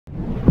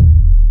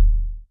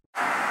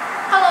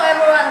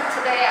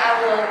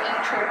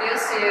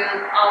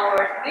is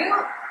our new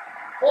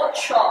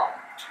workshop.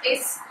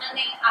 It's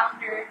running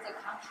under the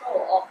control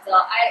of the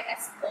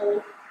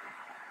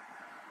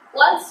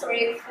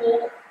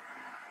ISO13485.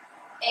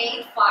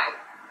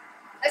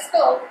 Let's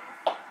go.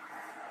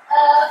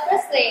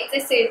 Firstly,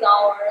 this is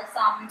our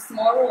some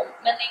small room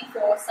meaning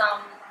for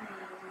some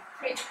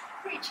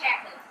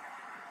pre-checking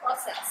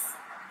process.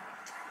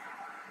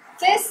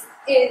 This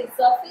is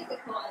the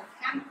physical and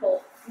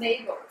chemical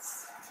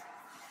labels.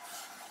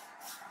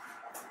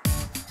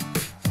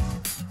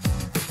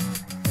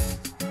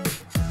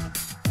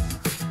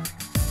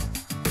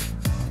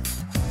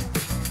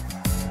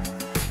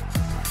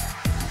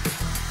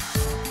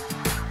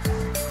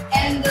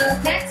 And the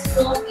next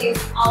room is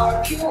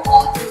our pure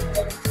order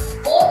room.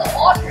 All the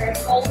order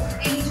goes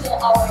into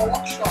our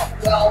workshop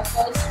will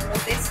go through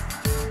this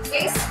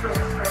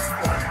room first.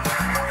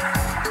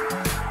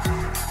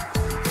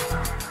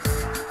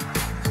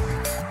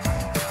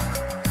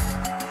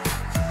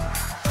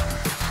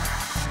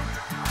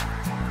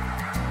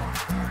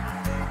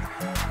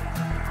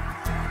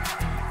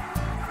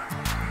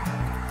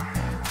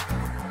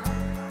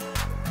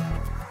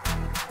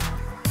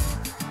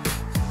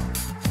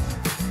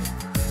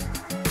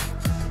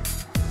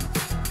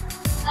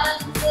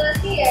 And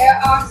here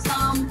are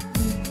some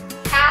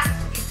test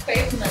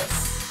equipments.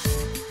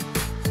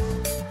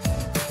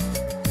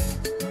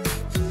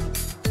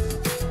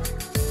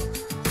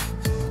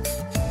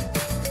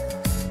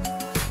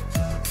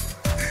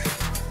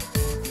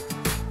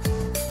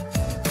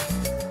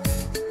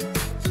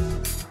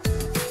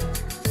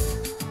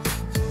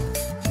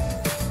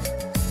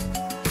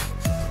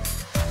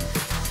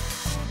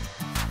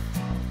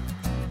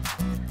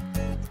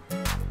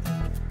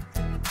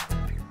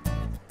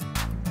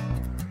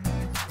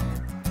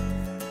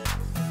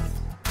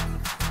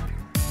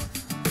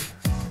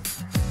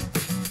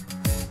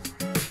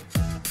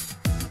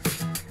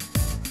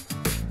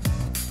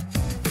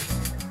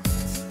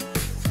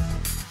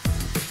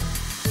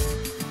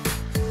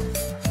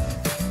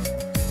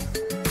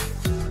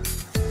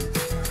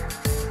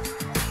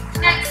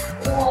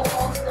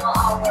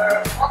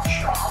 Our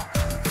workshop.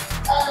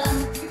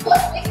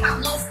 Because we have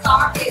not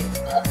started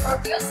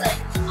producing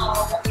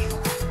our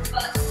workshop,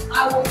 but I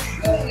will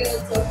show you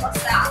the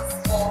process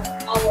of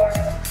our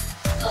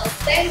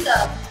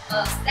standard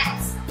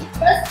steps.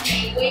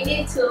 Firstly, we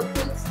need to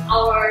put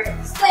our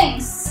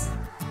things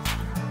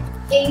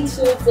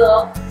into the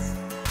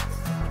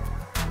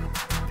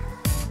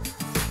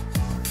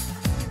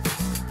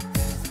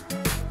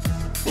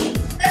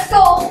let's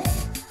go.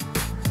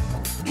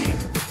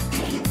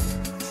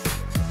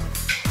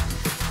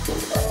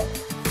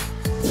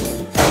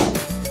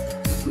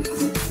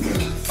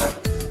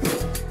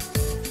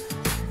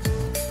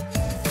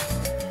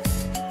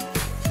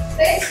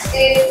 This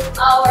is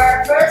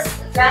our first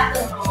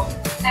dressing room.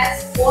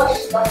 Let's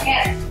wash the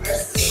hands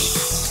first.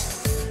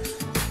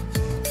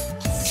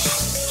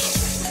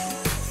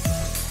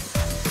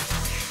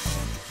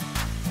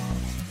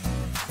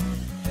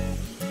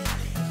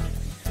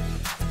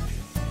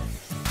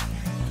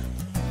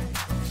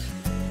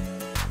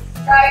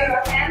 Dry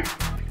your hands.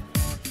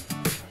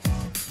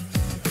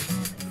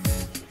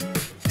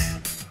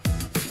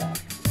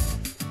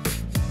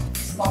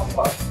 Small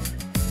part.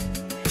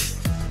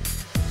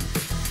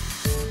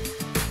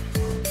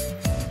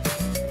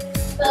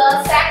 The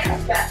second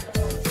dressing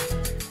room.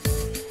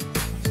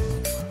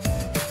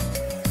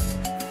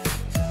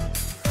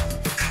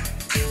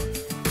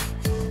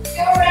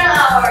 During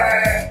our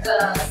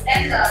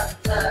standard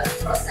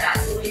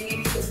process, we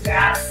need to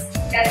get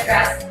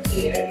dressed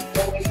here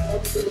before we go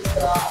to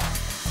the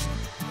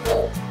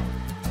room.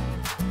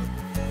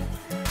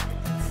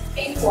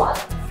 Pink one.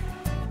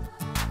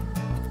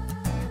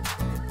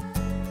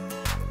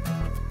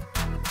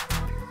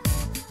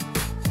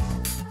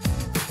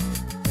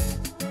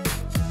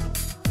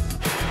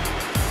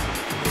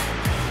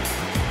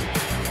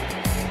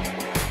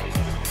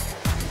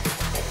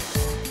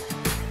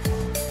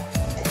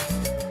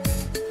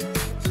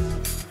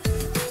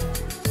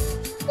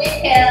 We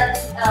can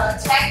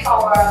check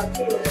our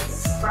appearance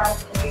from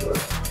the mirror.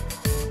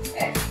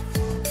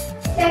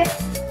 Okay.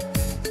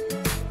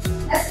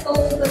 Let's go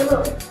to the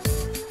room.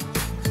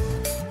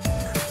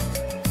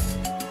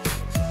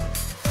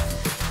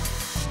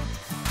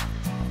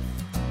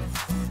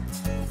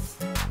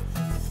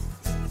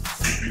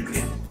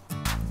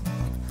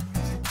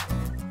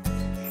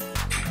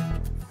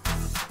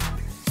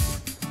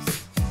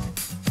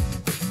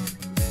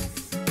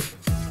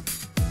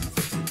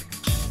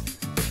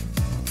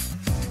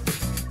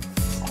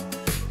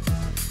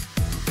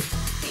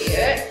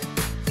 Here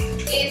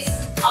is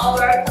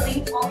our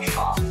clean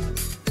workshop.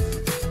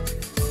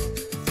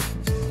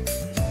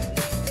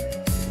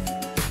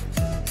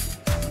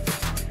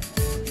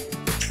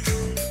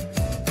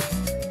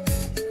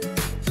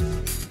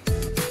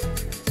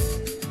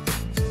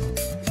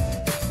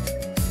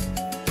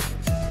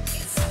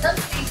 It's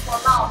nothing for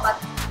now, but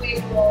we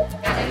will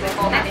manage it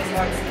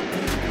afterwards.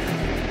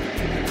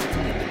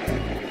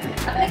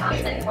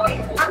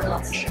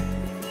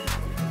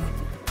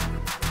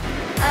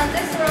 And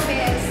this room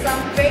is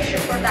some finished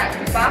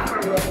product buffer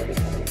room.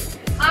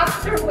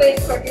 After we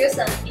produce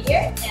them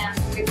here and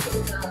we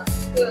put the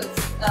goods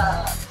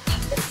in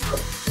this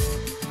room.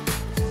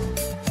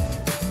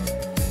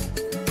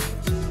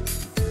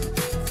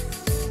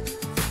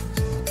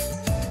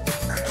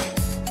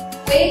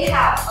 We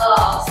have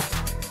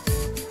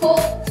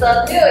put the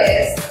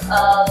newest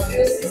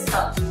build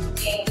system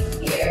in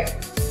here.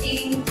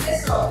 In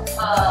this room,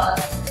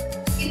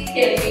 it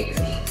can be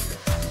cleaned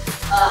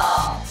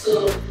to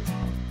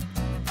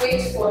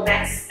wait for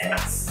next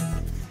steps.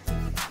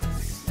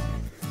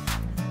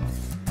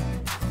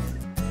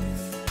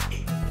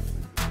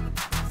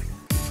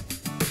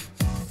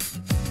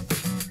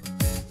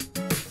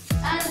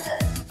 And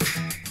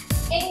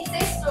in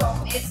this room,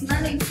 it's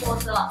mainly for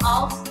the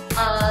out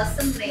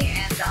assembly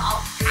and the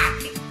out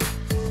packing.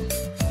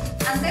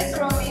 And this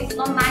room is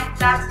not like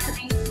that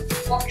cleaning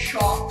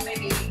workshop,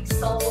 maybe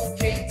so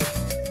strict.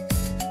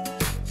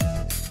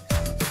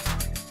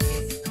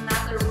 It's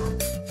another room.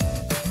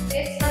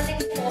 It's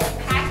mainly for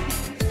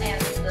packing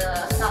and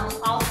some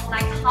out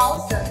like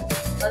house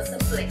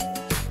assembly.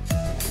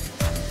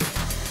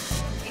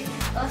 It's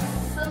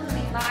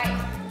assembly line.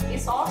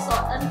 It's also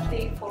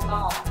empty for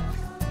long.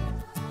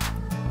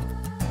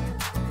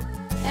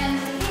 And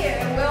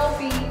here will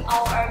be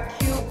our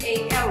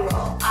QA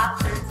area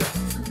after the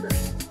assembly.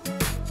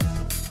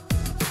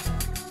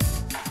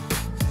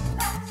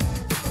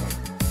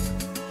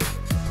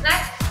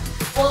 Next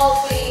will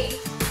be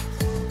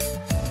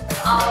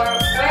our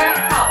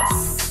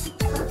warehouse.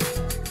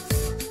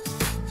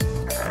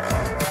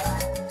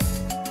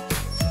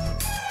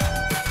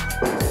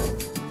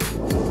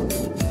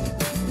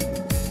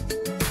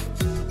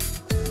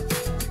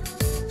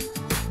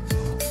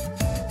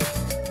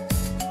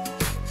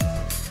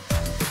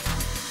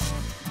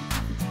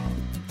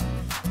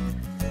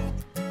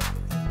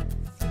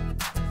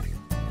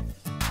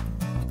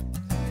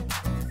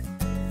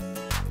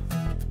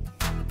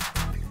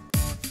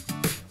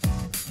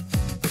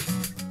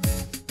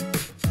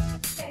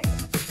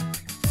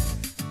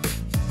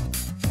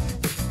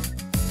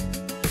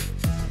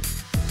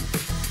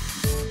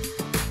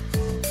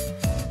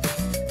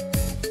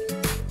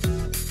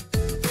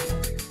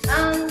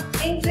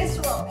 In this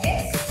room,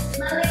 it's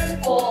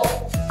mainly for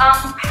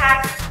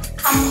unpacked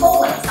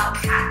components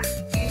unpacked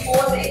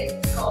before they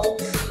go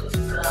to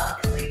the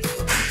clean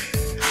room.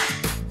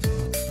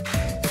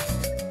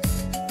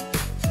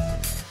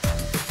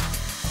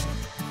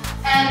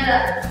 And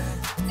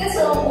this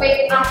room we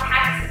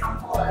unpack the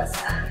components,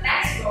 and the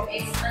next room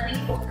is mainly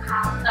for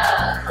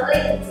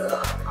cleaning the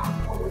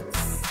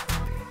components.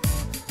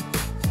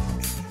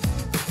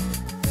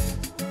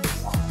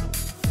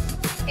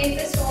 In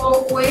this room,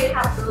 we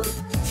have the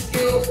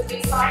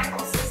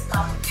recycle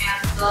system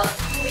and the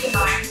UV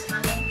lines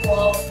running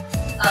for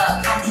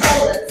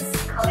components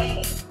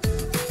cleaning.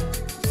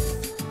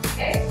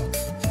 Okay.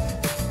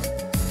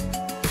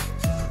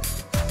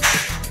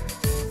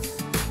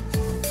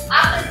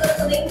 After the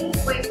cleaning,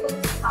 we put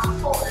the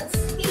components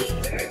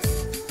here.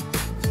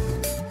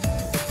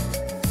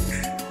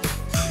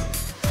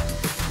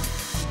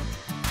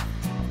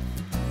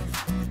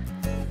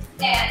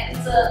 And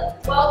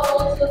we'll go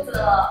to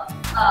the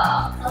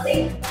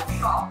cleaning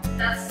workshop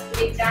that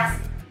we just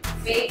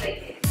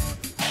visited.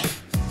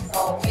 So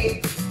we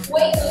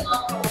do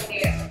not go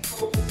there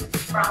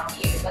from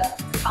here, but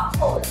the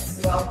components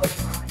will go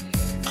from here.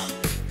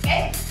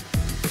 Okay?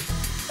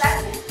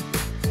 That's it.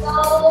 So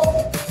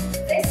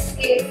this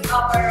is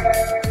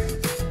our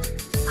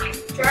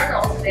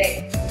journal today.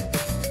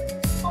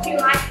 Hope you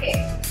like it.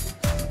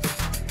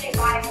 Okay,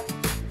 bye.